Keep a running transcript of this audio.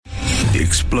The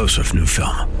explosive new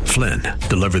film, Flynn,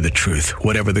 deliver the truth,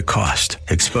 whatever the cost,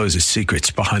 exposes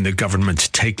secrets behind the government's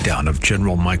takedown of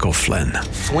General Michael Flynn.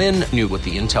 Flynn knew what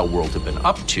the intel world had been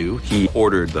up to. He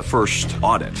ordered the first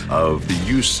audit of the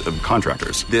use of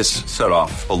contractors. This set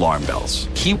off alarm bells.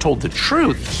 He told the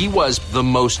truth. He was the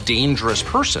most dangerous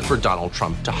person for Donald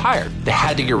Trump to hire. They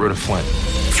had to get rid of Flynn.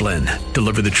 Flynn,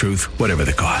 deliver the truth, whatever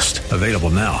the cost. Available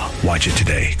now. Watch it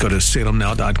today. Go to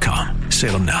salemnow.com.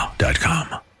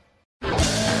 salemnow.com.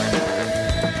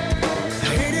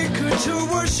 To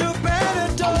worship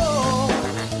and adore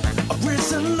a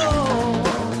risen Lord.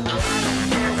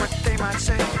 Hear what they might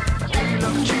say. We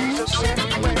love Jesus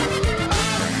anyway.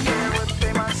 Hear what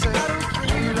they might say.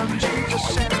 We love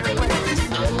Jesus anyway.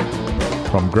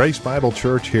 From Grace Bible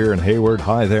Church here in Hayward,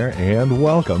 hi there, and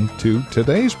welcome to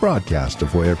today's broadcast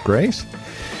of Way of Grace.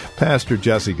 Pastor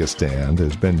Jesse Gistand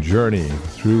has been journeying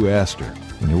through Esther,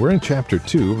 and we're in chapter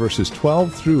 2, verses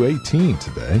 12 through 18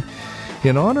 today,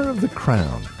 in honor of the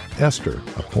crown Esther,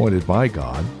 appointed by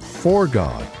God, for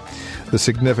God. The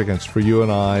significance for you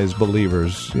and I as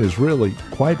believers is really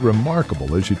quite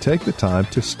remarkable as you take the time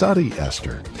to study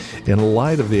Esther in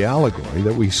light of the allegory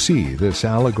that we see, this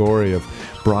allegory of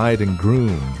bride and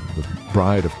groom, the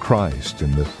bride of Christ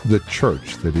and the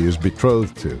church that he is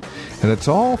betrothed to. And it's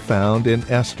all found in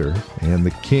Esther and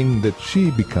the king that she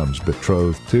becomes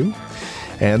betrothed to.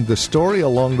 And the story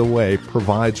along the way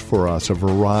provides for us a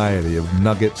variety of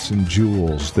nuggets and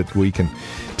jewels that we can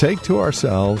take to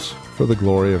ourselves for the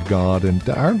glory of God and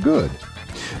our good.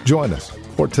 Join us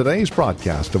for today's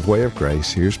broadcast of Way of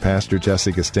Grace. Here's Pastor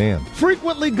Jesse Gistand.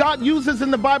 Frequently, God uses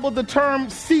in the Bible the term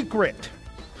secret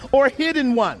or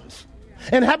hidden ones.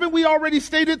 And haven't we already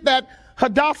stated that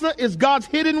Hadassah is God's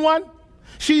hidden one?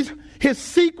 She's his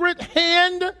secret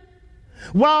hand,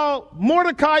 while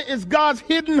Mordecai is God's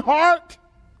hidden heart.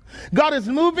 God is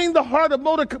moving the heart of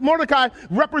Mordecai,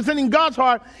 representing God's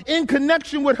heart, in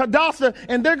connection with Hadassah,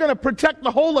 and they're going to protect the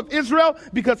whole of Israel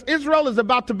because Israel is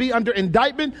about to be under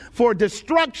indictment for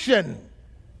destruction.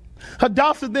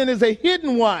 Hadassah then is a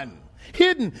hidden one.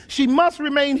 Hidden. She must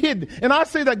remain hidden. And I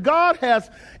say that God has,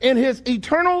 in his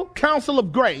eternal counsel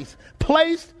of grace,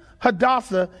 placed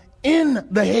Hadassah in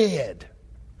the head.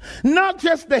 Not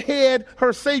just the head,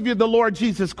 her Savior, the Lord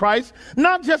Jesus Christ.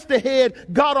 Not just the head,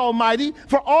 God Almighty.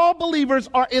 For all believers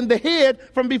are in the head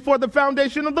from before the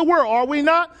foundation of the world. Are we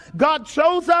not? God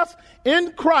chose us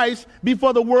in Christ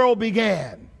before the world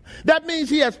began. That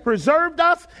means he has preserved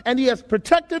us and he has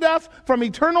protected us from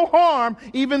eternal harm,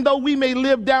 even though we may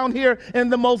live down here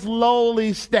in the most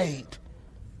lowly state.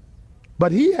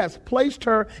 But he has placed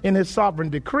her in his sovereign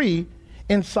decree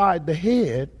inside the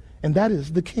head, and that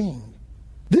is the king.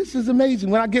 This is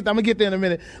amazing. I'm going to get there in a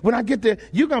minute. When I get there,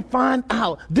 you're going to find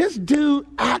out this dude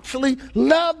actually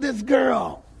loved this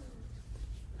girl.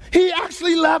 He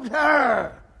actually loved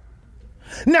her.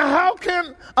 Now, how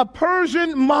can a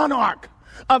Persian monarch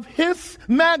of his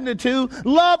magnitude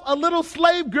love a little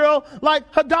slave girl like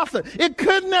Hadassah? It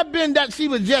couldn't have been that she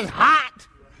was just hot.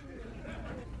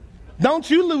 Don't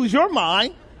you lose your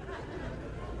mind.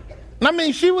 I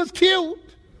mean, she was cute.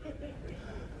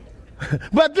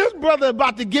 But this brother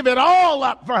about to give it all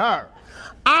up for her.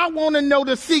 I want to know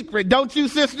the secret, don't you,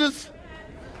 sisters?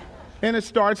 And it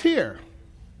starts here.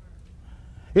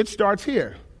 It starts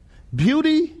here.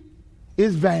 Beauty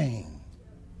is vain,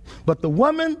 but the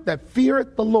woman that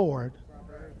feareth the Lord,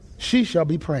 she shall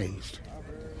be praised.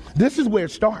 This is where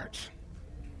it starts.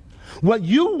 What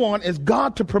you want is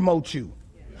God to promote you,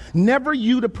 never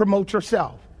you to promote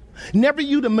yourself. Never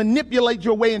you to manipulate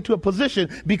your way into a position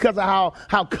because of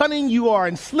how cunning you are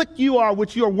and slick you are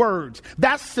with your words.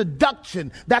 That's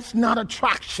seduction. That's not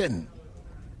attraction.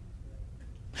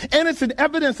 And it's an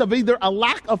evidence of either a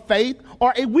lack of faith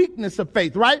or a weakness of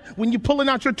faith, right? When you're pulling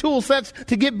out your tool sets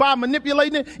to get by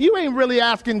manipulating it, you ain't really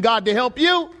asking God to help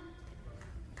you.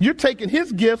 You're taking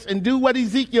his gifts and do what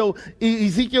Ezekiel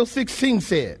 16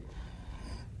 said.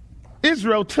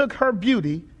 Israel took her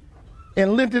beauty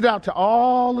and lent it out to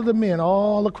all of the men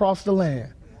all across the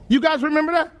land. You guys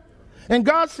remember that? And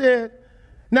God said,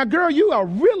 now, girl, you are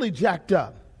really jacked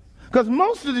up. Because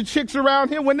most of the chicks around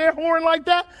here, when they're whoring like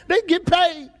that, they get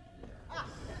paid.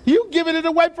 You giving it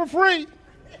away for free.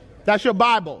 That's your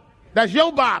Bible. That's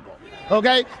your Bible.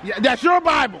 Okay? That's your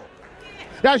Bible.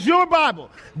 That's your Bible.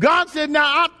 God said, now,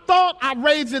 I thought I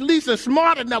raised at least a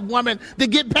smart enough woman to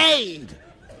get paid.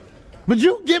 But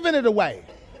you giving it away.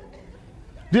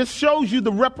 This shows you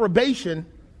the reprobation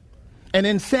and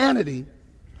insanity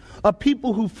of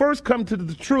people who first come to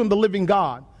the true and the living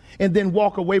God and then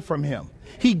walk away from him.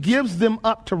 He gives them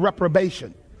up to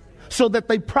reprobation so that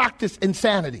they practice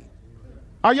insanity.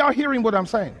 Are y'all hearing what I'm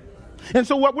saying? And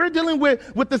so what we're dealing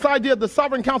with this idea of the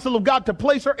sovereign counsel of God to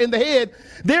place her in the head,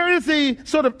 there is a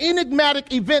sort of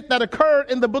enigmatic event that occurred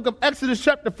in the book of Exodus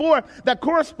chapter 4 that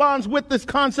corresponds with this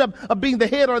concept of being the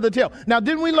head or the tail. Now,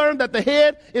 didn't we learn that the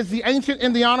head is the ancient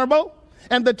and the honorable,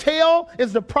 and the tail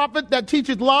is the prophet that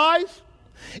teaches lies?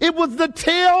 It was the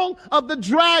tail of the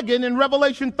dragon in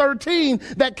Revelation 13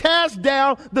 that cast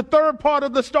down the third part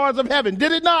of the stars of heaven.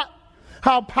 Did it not?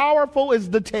 How powerful is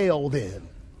the tail then?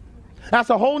 That's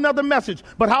a whole nother message.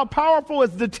 But how powerful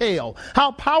is the tail?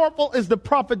 How powerful is the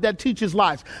prophet that teaches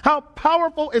lies? How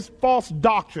powerful is false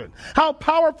doctrine? How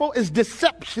powerful is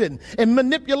deception and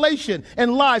manipulation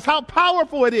and lies? How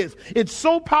powerful it is. It's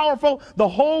so powerful, the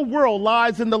whole world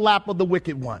lies in the lap of the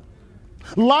wicked one.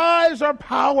 Lies are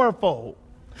powerful.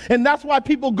 And that's why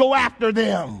people go after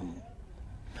them.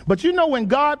 But you know, when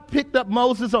God picked up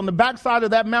Moses on the backside of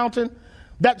that mountain,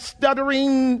 that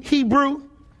stuttering Hebrew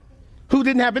who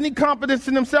didn't have any confidence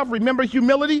in himself, remember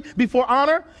humility before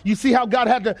honor? You see how God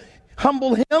had to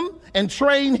humble him and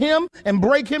train him and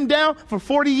break him down for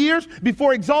 40 years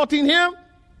before exalting him?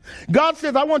 God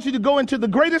says, I want you to go into the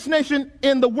greatest nation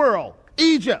in the world,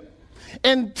 Egypt,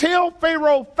 and tell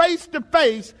Pharaoh face to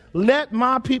face, let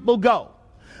my people go.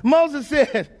 Moses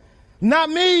said, not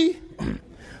me.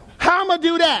 How am I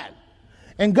do that?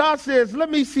 And God says, let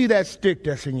me see that stick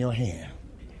that's in your hand.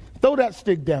 Throw that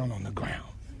stick down on the ground.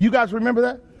 You guys remember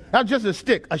that? Not just a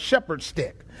stick, a shepherd's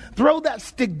stick. Throw that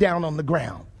stick down on the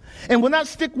ground. And when that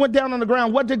stick went down on the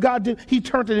ground, what did God do? He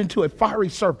turned it into a fiery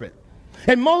serpent.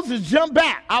 And Moses jumped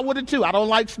back. I would have too. I don't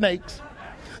like snakes.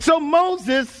 So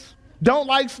Moses don't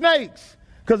like snakes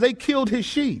because they killed his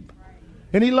sheep.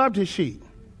 And he loved his sheep.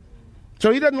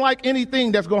 So he doesn't like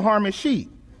anything that's going to harm his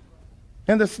sheep.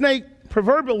 And the snake,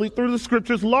 proverbially through the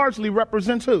scriptures, largely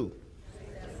represents who?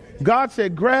 God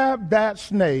said, grab that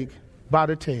snake by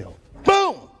the tail.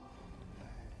 Boom!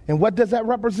 And what does that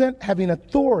represent? Having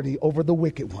authority over the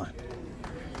wicked one.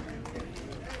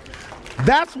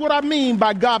 That's what I mean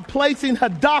by God placing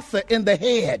Hadassah in the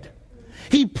head.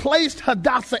 He placed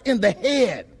Hadassah in the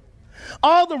head.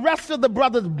 All the rest of the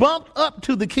brothers bumped up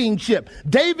to the kingship.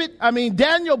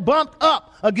 Daniel bumped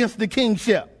up against the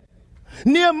kingship.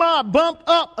 Nehemiah bumped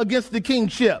up against the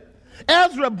kingship.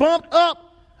 Ezra bumped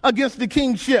up against the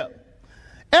kingship.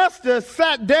 Esther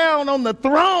sat down on the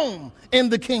throne in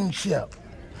the kingship.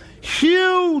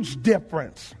 Huge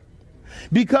difference.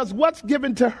 Because what's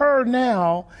given to her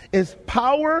now is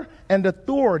power and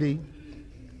authority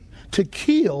to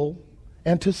kill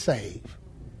and to save.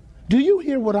 Do you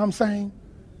hear what I'm saying?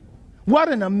 What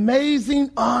an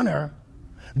amazing honor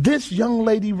this young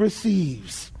lady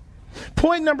receives.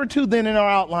 Point number 2 then in our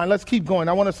outline. Let's keep going.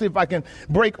 I want to see if I can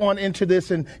break on into this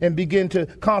and begin to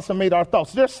consummate our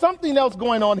thoughts. There's something else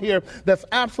going on here that's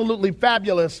absolutely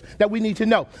fabulous that we need to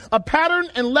know. A pattern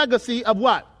and legacy of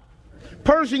what?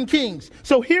 Persian kings.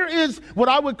 So here is what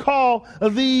I would call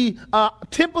the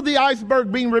tip of the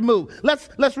iceberg being removed.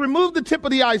 Let's remove the tip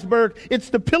of the iceberg. It's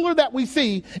the pillar that we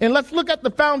see, and let's look at the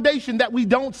foundation that we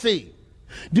don't see.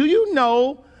 Do you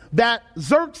know that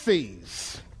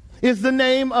Xerxes is the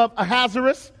name of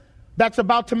Ahasuerus that's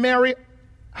about to marry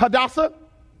Hadassah?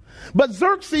 But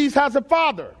Xerxes has a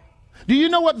father. Do you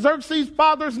know what Xerxes'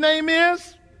 father's name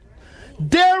is?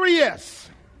 Darius.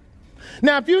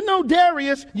 Now, if you know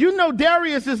Darius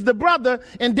is the brother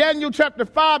in Daniel chapter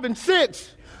 5 and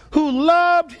 6 who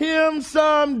loved him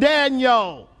some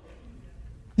Daniel.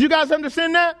 You guys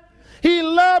understand that? He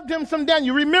loved him some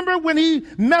Daniel. Remember when he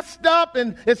messed up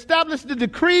and established the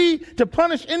decree to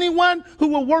punish anyone who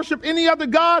will worship any other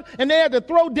god, and they had to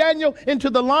throw Daniel into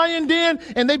the lion den,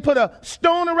 and they put a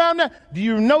stone around that? Do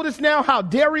you notice now how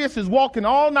Darius is walking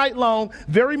all night long,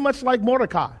 very much like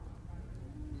Mordecai?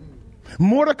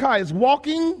 Mordecai is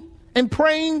walking and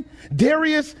praying.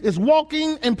 Darius is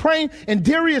walking and praying, and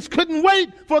Darius couldn't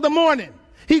wait for the morning.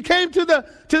 He came to the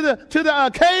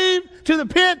cave, to the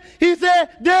pit. He said,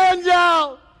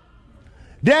 Daniel.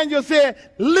 Daniel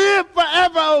said, live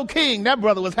forever, O king. That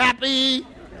brother was happy.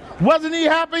 Wasn't he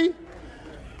happy?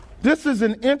 This is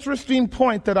an interesting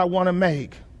point that I want to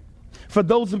make for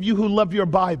those of you who love your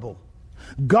Bible.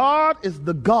 God is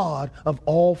the God of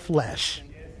all flesh.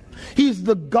 He's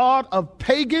the God of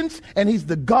pagans, and he's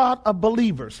the God of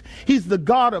believers. He's the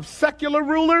God of secular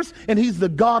rulers, and he's the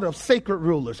God of sacred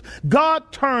rulers.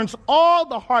 God turns all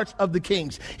the hearts of the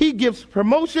kings. He gives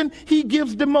promotion. He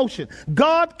gives demotion.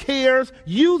 God cares,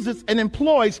 uses, and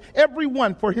employs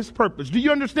everyone for his purpose. Do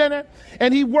you understand that?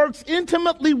 And he works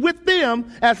intimately with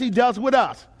them as he does with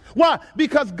us. Why?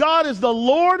 Because God is the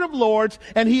Lord of lords,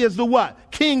 and he is the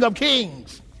what? King of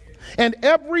kings. And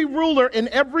every ruler in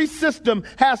every system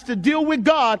has to deal with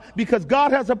God because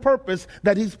God has a purpose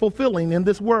that he's fulfilling in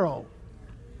this world.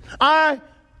 I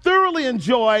thoroughly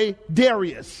enjoy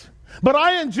Darius, but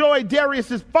I enjoy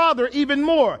Darius's father even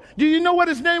more. Do you know what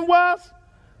his name was?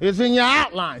 It's in your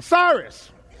outline.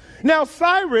 Cyrus. Now,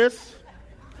 Cyrus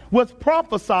was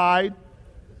prophesied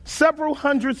several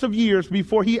hundreds of years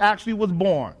before he actually was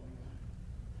born.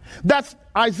 That's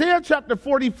Isaiah chapter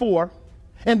 44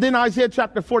 and then Isaiah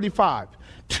chapter 45.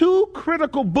 Two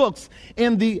critical books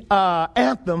in the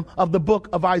anthem of the book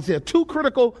of Isaiah. Two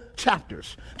critical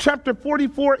chapters. Chapter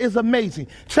 44 is amazing.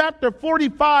 Chapter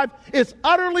 45 is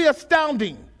utterly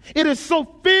astounding. It is so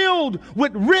filled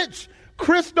with rich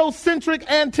Christocentric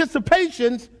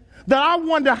anticipations that I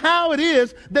wonder how it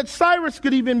is that Cyrus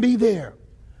could even be there.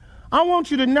 I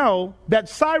want you to know that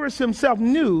Cyrus himself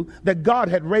knew that God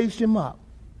had raised him up.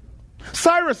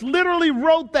 Cyrus literally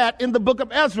wrote that in the book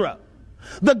of Ezra.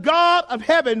 The God of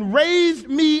heaven raised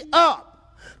me up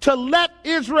to let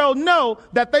Israel know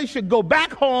that they should go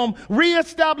back home,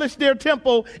 reestablish their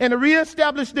temple, and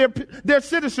reestablish their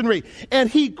citizenry. And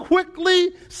he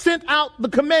quickly sent out the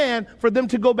command for them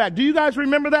to go back. Do you guys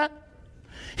remember that?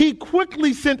 He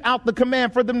quickly sent out the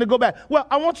command for them to go back. Well,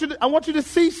 I want you to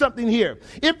see something here.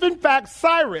 If in fact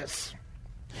Cyrus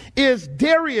is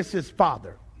Darius's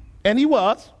father, and he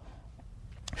was,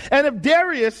 and if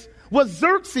Darius was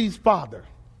Xerxes' father,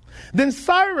 then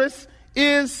Cyrus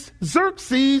is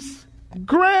Xerxes'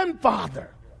 grandfather.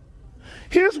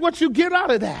 Here's what you get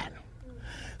out of that.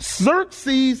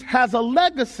 Xerxes has a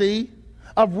legacy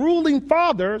of ruling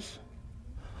fathers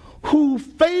who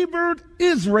favored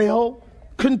Israel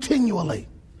continually.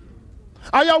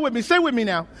 Are y'all with me? Stay with me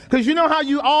now. Because you know how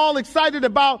you all excited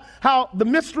about how the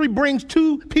mystery brings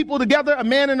two people together, a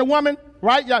man and a woman,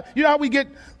 right? You know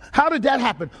how did that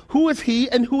happen? Who is he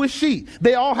and who is she?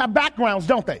 They all have backgrounds,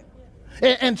 don't they?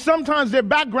 And sometimes their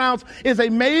backgrounds is a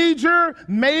major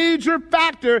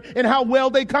factor in how well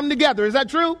they come together. Is that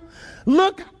true?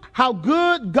 Look how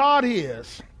good God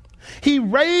is. He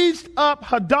raised up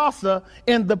Hadassah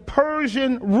in the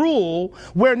Persian rule,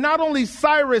 where not only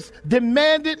Cyrus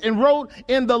demanded and wrote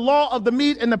in the law of the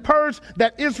Mede and the Persians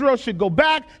that Israel should go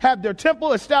back, have their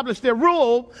temple, establish their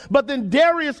rule, but then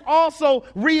Darius also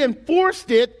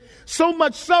reinforced it, so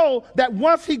much so that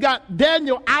once he got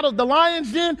Daniel out of the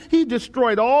lion's den, he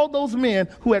destroyed all those men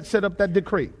who had set up that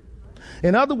decree.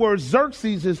 In other words,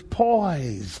 Xerxes is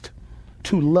poised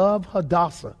to love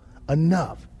Hadassah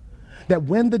enough that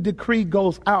when the decree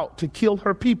goes out to kill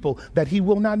her people that he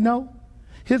will not know,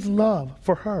 his love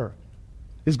for her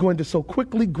is going to so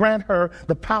quickly grant her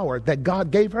the power that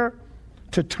God gave her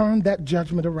to turn that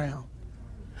judgment around.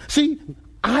 See,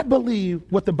 I believe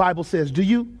what the Bible says. Do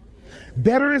you?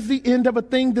 Better is the end of a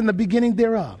thing than the beginning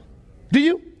thereof. Do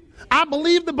you? I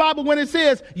believe the Bible when it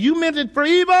says you meant it for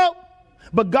evil,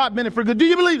 but God meant it for good. Do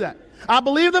you believe that? I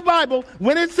believe the Bible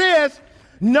when it says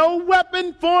no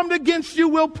weapon formed against you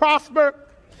will prosper.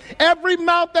 Every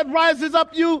mouth that rises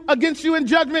up against you in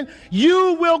judgment,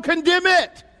 you will condemn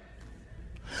it.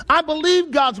 I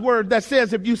believe God's word that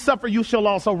says if you suffer, you shall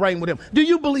also reign with him. Do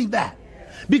you believe that?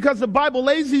 Because the Bible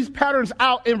lays these patterns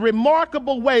out in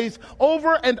remarkable ways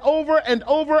over and over and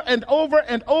over and over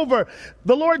and over.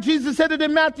 The Lord Jesus said it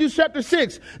in Matthew chapter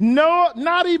 6. No,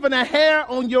 not even a hair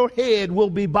on your head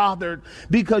will be bothered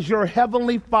because your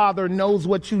heavenly Father knows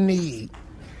what you need.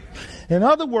 In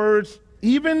other words,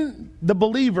 even the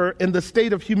believer in the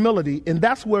state of humility, and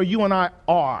that's where you and I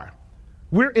are.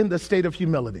 We're in the state of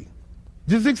humility.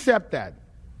 Just accept that.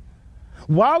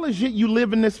 While as yet you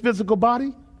live in this physical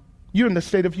body, you're in the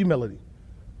state of humility.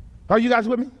 Are you guys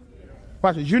with me?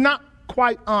 Watch this. You're not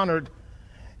quite honored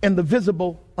in the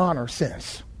visible honor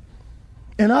sense.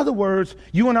 In other words,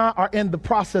 you and I are in the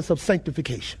process of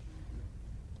sanctification.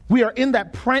 We are in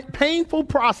that painful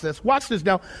process, watch this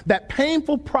now, that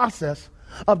painful process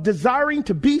of desiring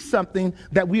to be something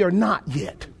that we are not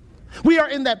yet. We are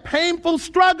in that painful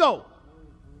struggle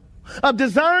of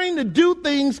desiring to do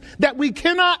things that we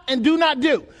cannot and do not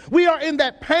do. We are in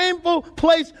that painful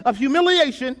place of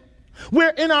humiliation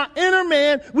where in our inner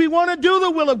man we want to do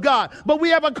the will of God, but we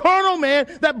have a carnal man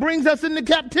that brings us into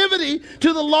captivity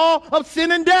to the law of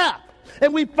sin and death.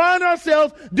 And we find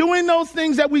ourselves doing those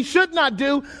things that we should not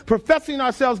do, professing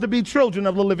ourselves to be children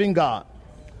of the living God.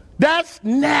 That's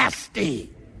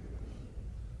nasty.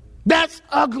 That's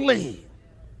ugly.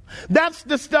 That's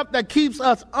the stuff that keeps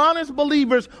us honest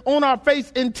believers on our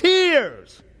face in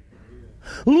tears.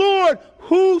 Lord,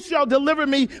 who shall deliver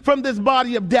me from this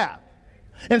body of death?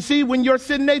 And see, when your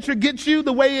sin nature gets you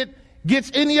the way it gets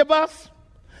any of us,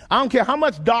 I don't care how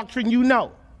much doctrine you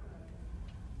know.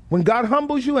 When God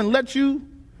humbles you and lets you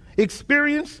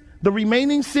experience the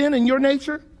remaining sin in your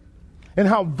nature and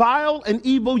how vile and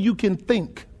evil you can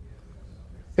think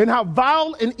and how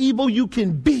vile and evil you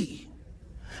can be,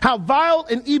 how vile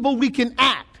and evil we can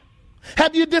act?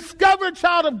 Have you discovered,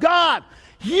 child of God,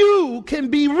 you can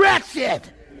be wretched?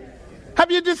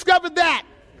 Have you discovered that?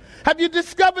 Have you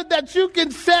discovered that you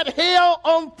can set hell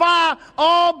on fire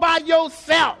all by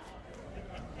yourself?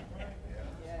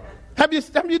 Have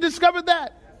you discovered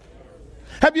that?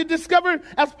 Have you discovered,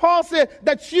 as Paul said,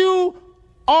 that you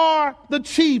are the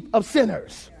chief of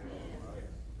sinners?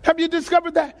 Have you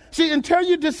discovered that? See, until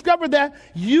you discover that,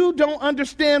 you don't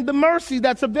understand the mercy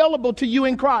that's available to you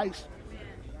in Christ.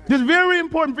 It's very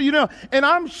important for you to know. And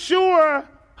I'm sure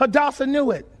Hadassah knew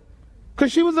it,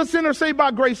 because she was a sinner saved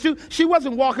by grace. She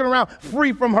wasn't walking around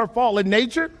free from her fallen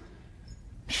nature.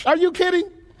 Are you kidding?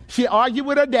 She argued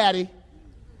with her daddy.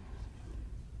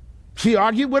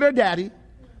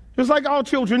 Just like all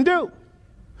children do.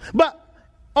 But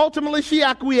ultimately she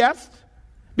acquiesced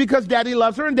because daddy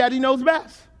loves her and daddy knows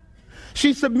best.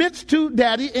 She submits to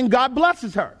daddy and God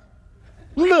blesses her.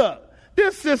 Look,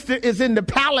 this sister is in the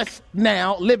palace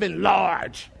now, living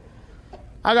large.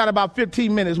 I got about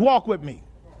 15 minutes. Walk with me.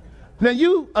 Now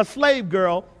you a slave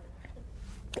girl,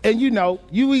 and you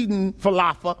eating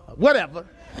falafel, whatever,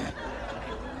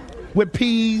 with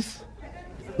peas,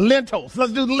 lentils.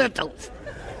 Let's do lentils.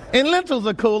 And lentils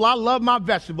are cool. I love my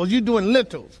vegetables. You doing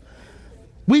lentils.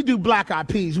 We do black-eyed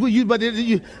peas.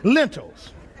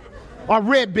 Lentils. Or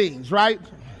red beans, right?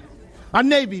 Or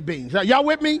navy beans. Y'all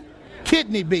with me?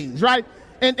 Kidney beans, right?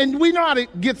 And we know how to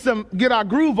get our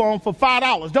groove on for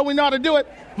 $5. Don't we know how to do it?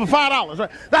 For $5, right?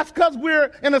 That's because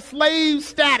we're in a slave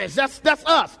status. That's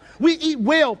us. We eat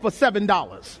well for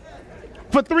 $7.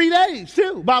 For 3 days,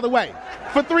 too, by the way.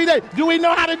 For 3 days. Do we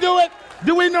know how to do it?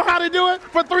 Do we know how to do it?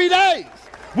 For 3 days.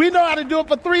 We know how to do it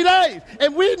for 3 days.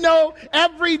 And we know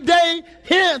every day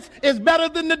hence is better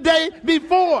than the day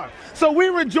before. So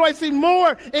we're rejoicing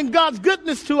more in God's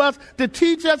goodness to us to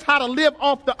teach us how to live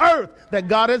off the earth that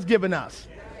God has given us.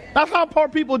 That's how poor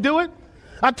people do it.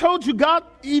 I told you, God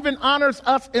even honors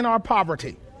us in our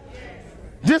poverty.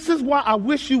 This is why I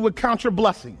wish you would count your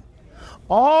blessing.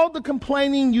 All the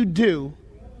complaining you do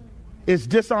is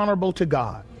dishonorable to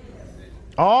God.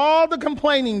 All the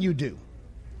complaining you do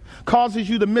causes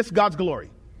you to miss God's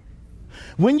glory.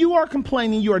 When you are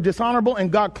complaining, you are dishonorable,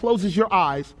 and God closes your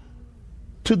eyes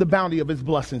to the bounty of his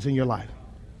blessings in your life.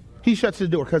 He shuts the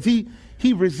door because he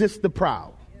resists the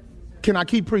proud. Can I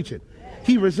keep preaching?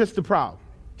 He resists the proud.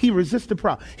 He resists the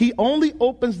proud. He only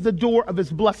opens the door of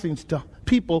his blessings to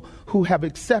people who have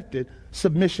accepted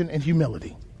submission and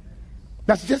humility.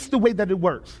 That's just the way that it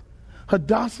works.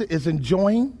 Hadassah is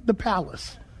enjoying the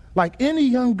palace like any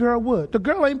young girl would. The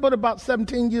girl ain't but about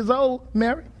 17 years old,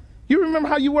 Mary. You remember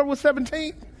how you were with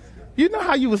 17? You know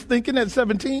how you was thinking at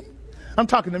 17? I'm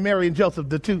talking to Mary and Joseph,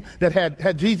 the two that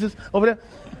had Jesus over there.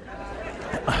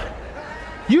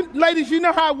 You ladies, you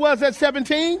know how I was at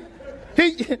 17?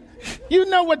 You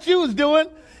know what you was doing.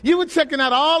 You were checking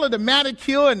out all of the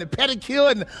manicure and the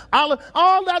pedicure and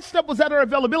all that stuff was at her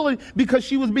availability because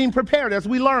she was being prepared. As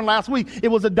we learned last week, it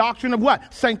was a doctrine of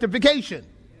what? Sanctification.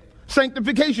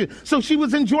 Sanctification. So she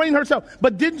was enjoying herself.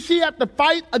 But didn't she have to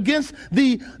fight against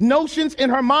the notions in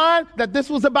her mind that this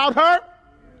was about her?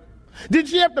 Did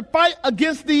she have to fight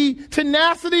against the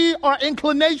tenacity or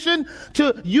inclination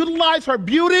to utilize her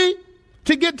beauty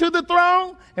to get to the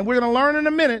throne? And we're going to learn in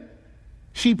a minute.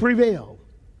 She prevailed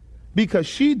because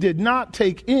she did not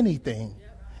take anything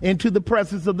into the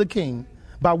presence of the king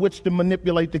by which to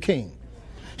manipulate the king.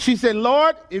 She said,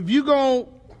 Lord, if you're going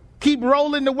to keep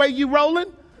rolling the way you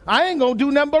rolling, I ain't going to do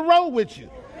nothing but roll with you.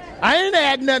 I ain't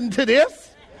add nothing to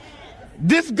this.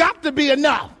 This got to be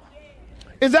enough.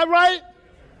 Is that right?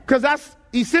 Because that's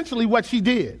essentially what she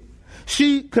did.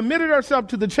 She committed herself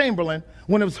to the chamberlain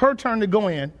when it was her turn to go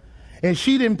in, and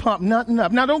she didn't pump nothing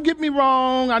up. Now, don't get me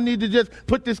wrong. I need to just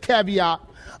put this caveat.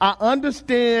 I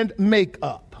understand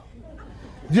makeup.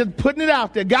 Just putting it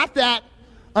out there. Got that?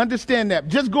 Understand that.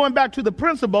 Just going back to the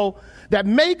principle that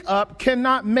makeup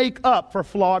cannot make up for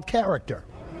flawed character.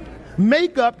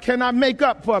 Makeup cannot make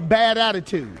up for a bad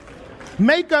attitude.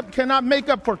 Makeup cannot make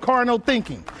up for carnal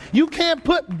thinking. You can't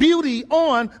put beauty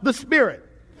on the spirit.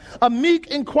 A meek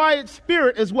and quiet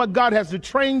spirit is what God has to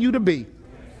train you to be.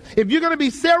 If you're going to be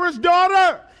Sarah's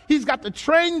daughter, he's got to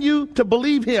train you to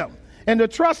believe him and to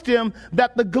trust him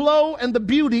that the glow and the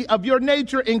beauty of your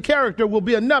nature and character will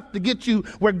be enough to get you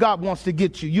where God wants to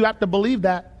get you. You have to believe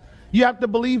that. You have to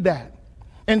believe that.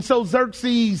 And so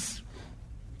Xerxes,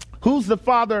 who's the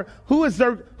father? Who is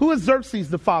Xerxes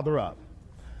the father of?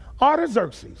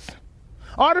 Artaxerxes.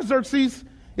 Artaxerxes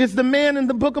is the man in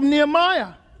the book of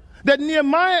Nehemiah that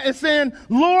Nehemiah is saying,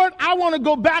 Lord, I want to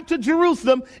go back to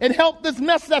Jerusalem and help this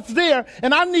mess that's there,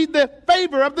 and I need the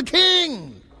favor of the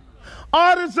king.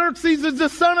 Artaxerxes is the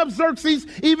son of Xerxes,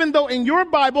 even though in your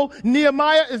Bible,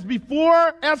 Nehemiah is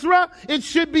before Ezra, it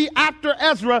should be after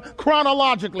Ezra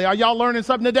chronologically. Are y'all learning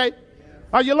something today?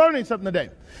 Are you learning something today?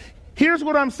 Here's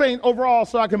what I'm saying overall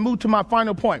so I can move to my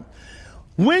final point.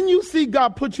 When you see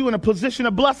God put you in a position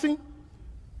of blessing,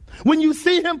 when you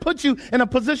see him put you in a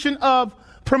position of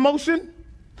promotion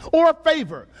or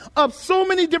favor of so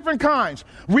many different kinds,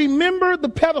 remember the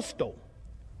pedestal.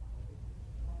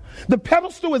 The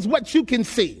pedestal is what you can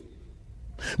see.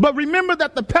 But remember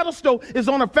that the pedestal is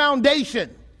on a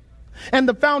foundation. And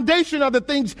the foundation are the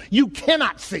things you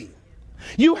cannot see.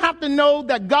 You have to know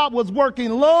that God was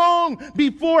working long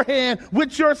beforehand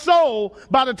with your soul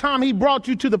by the time he brought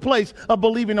you to the place of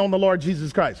believing on the Lord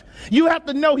Jesus Christ. You have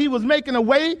to know he was making a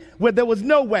way where there was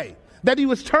no way. That he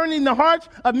was turning the hearts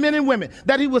of men and women.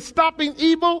 That he was stopping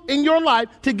evil in your life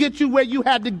to get you where you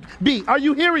had to be. Are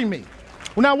you hearing me?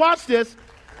 Well, now watch this.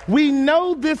 We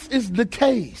know this is the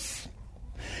case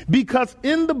because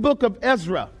in the book of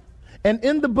Ezra and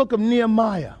in the book of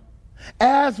Nehemiah,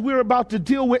 as we're about to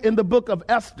deal with in the book of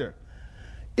Esther,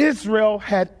 Israel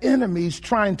had enemies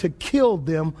trying to kill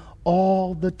them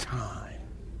all the time.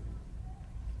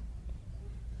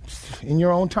 In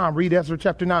your own time, read Ezra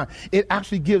chapter 9. It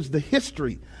actually gives the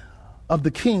history of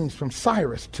the kings from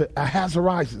Cyrus to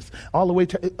Ahasuerus, all the way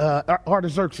to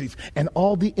Artaxerxes, and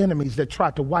all the enemies that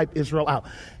tried to wipe Israel out.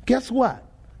 Guess what?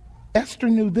 Esther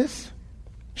knew this.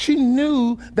 She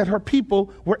knew that her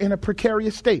people were in a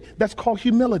precarious state. That's called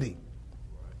humility.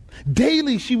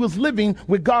 Daily, she was living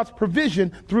with God's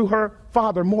provision through her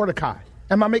father, Mordecai.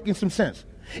 Am I making some sense?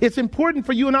 It's important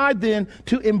for you and I then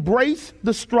to embrace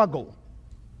the struggle.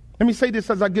 Let me say this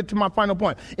as I get to my final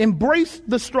point. Embrace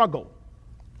the struggle.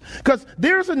 Because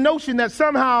there's a notion that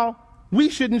somehow we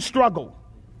shouldn't struggle.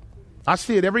 I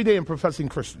see it every day in professing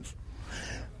Christians.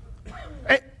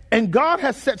 And God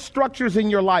has set structures in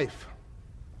your life.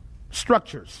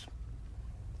 Structures.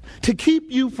 To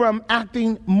keep you from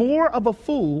acting more of a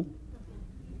fool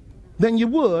than you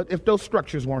would if those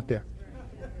structures weren't there.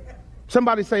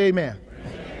 Somebody say amen.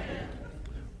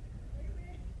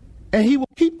 And he will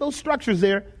keep those structures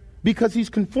there because he's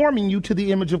conforming you to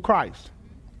the image of Christ.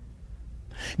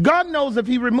 God knows if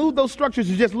he removed those structures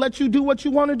and just let you do what you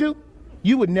want to do,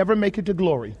 you would never make it to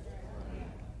glory.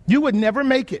 You would never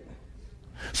make it.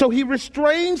 So he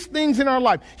restrains things in our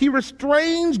life. He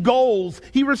restrains goals.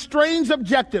 He restrains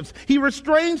objectives. He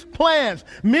restrains plans.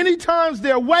 Many times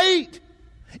they're weight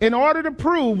in order to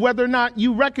prove whether or not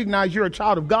you recognize you're a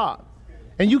child of God.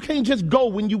 And you can't just go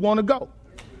when you want to go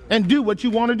and do what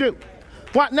you want to do.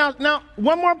 Well, now,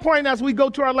 one more point as we go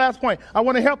to our last point. I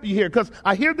want to help you here because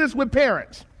I hear this with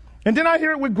parents. And then I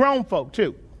hear it with grown folk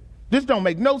too. This don't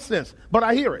make no sense, but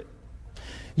I hear it.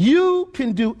 You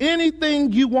can do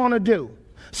anything you want to do.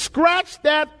 Scratch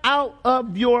that out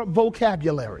of your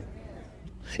vocabulary.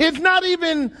 It's not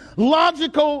even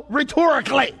logical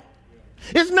rhetorically.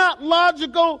 It's not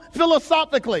logical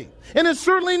philosophically. And it's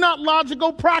certainly not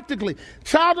logical practically.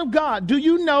 Child of God, do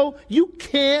you know you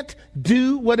can't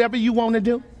do whatever you want to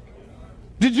do?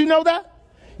 Did you know that?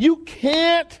 You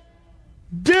can't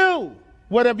do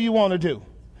whatever you want to do.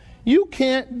 You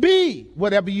can't be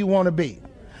whatever you want to be.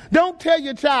 Don't tell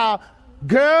your child,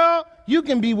 girl, you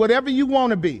can be whatever you want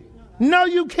to be. No,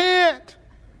 you can't.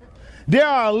 There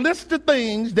are a list of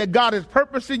things that God has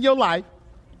purposed in your life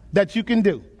that you can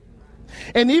do.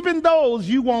 And even those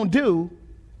you won't do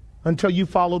until you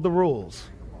follow the rules.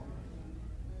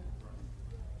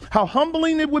 How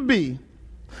humbling it would be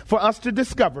for us to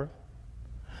discover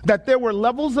that there were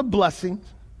levels of blessings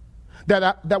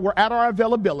that were at our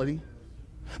availability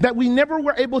that we never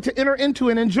were able to enter into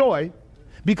and enjoy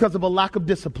because of a lack of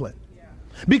discipline.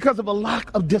 Because of a lack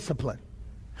of discipline.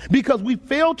 Because we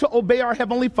failed to obey our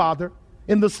Heavenly Father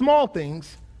in the small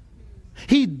things.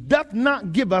 He doth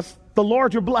not give us the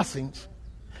larger blessings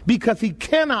because he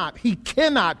cannot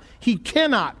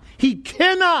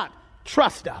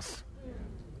trust us.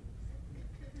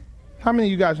 How many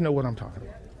of you guys know what I'm talking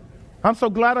about? I'm so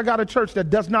glad I got a church that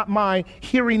does not mind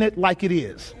hearing it like it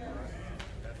is.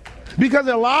 Because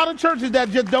there are a lot of churches that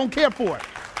just don't care for it.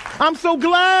 I'm so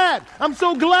glad.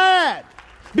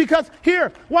 Because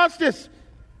here, watch this.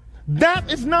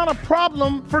 That is not a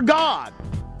problem for God.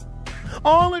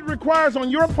 All it requires on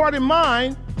your part and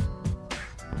mine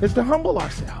is to humble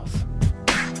ourselves.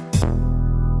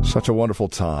 Such a wonderful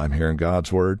time here in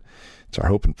God's Word. It's our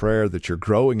hope and prayer that you're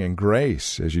growing in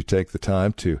grace as you take the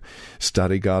time to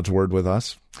study God's Word with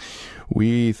us.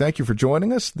 We thank you for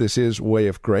joining us. This is Way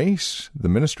of Grace, the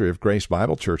Ministry of Grace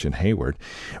Bible Church in Hayward.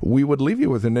 We would leave you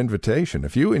with an invitation.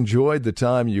 If you enjoyed the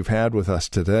time you've had with us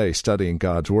today studying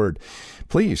God's Word,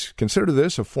 please consider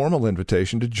this a formal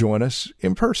invitation to join us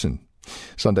in person.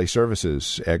 Sunday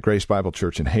services at Grace Bible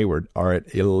Church in Hayward are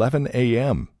at 11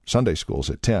 a.m., Sunday school's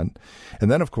at 10,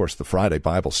 and then, of course, the Friday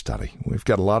Bible study. We've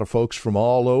got a lot of folks from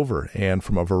all over and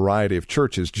from a variety of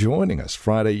churches joining us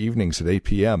Friday evenings at 8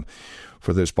 p.m.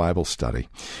 for this Bible study.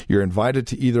 You're invited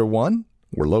to either one.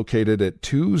 We're located at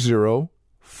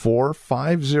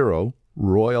 20450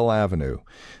 Royal Avenue.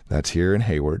 That's here in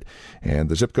Hayward, and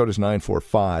the zip code is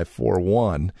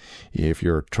 94541 if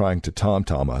you're trying to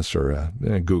TomTom us or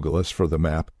Google us for the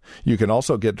map. You can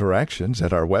also get directions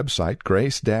at our website,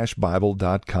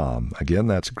 grace-bible.com. Again,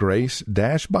 that's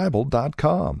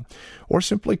grace-bible.com. Or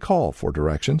simply call for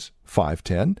directions,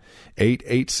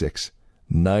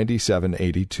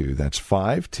 510-886-9782. That's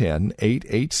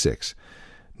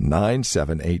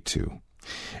 510-886-9782.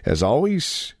 As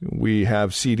always, we have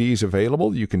CDs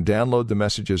available. You can download the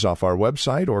messages off our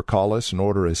website or call us and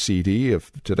order a CD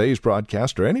of today's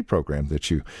broadcast or any program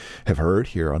that you have heard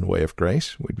here on Way of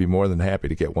Grace. We'd be more than happy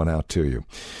to get one out to you.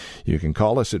 You can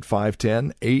call us at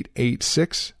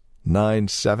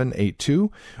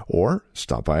 510-886-9782 or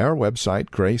stop by our website,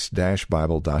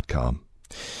 grace-bible.com.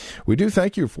 We do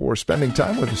thank you for spending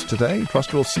time with us today.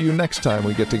 Trust we'll see you next time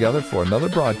we get together for another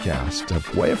broadcast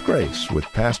of Way of Grace with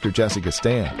Pastor Jesse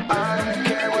Gastan. I don't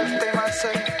care what they might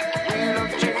say, we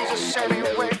love Jesus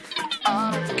anyway.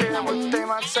 I don't care what they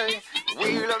might say,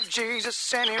 we love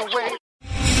Jesus anyway.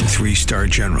 3-star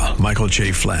General Michael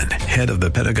J. Flynn, head of the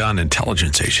Pentagon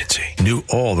Intelligence Agency, knew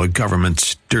all the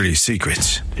government's dirty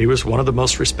secrets. He was one of the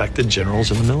most respected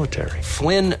generals in the military.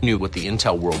 Flynn knew what the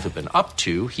intel world had been up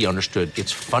to. He understood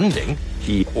its funding.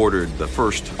 He ordered the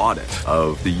first audit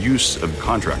of the use of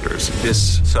contractors.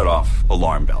 This set off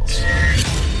alarm bells.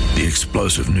 The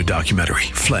explosive new documentary,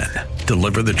 Flynn,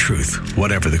 Deliver the Truth,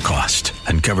 Whatever the Cost,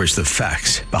 uncovers the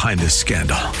facts behind this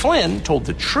scandal. Flynn told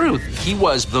the truth. He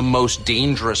was the most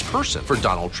dangerous person for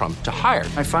Donald Trump to hire.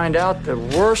 I find out the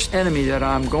worst enemy that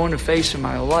I'm going to face in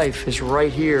my life is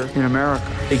right here in America.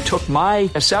 They took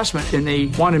my assessment and they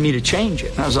wanted me to change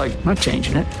it. And I was like, I'm not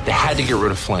changing it. They had to get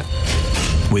rid of Flynn.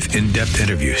 With in-depth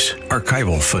interviews,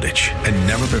 archival footage, and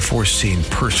never-before-seen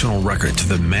personal records of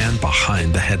the man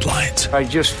behind the headlines. I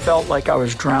just felt like I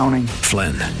was drowning.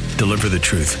 Flynn, Deliver the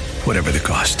Truth, Whatever the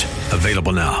Cost.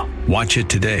 Available now. Watch it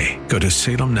today. Go to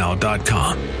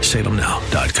salemnow.com.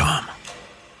 salemnow.com.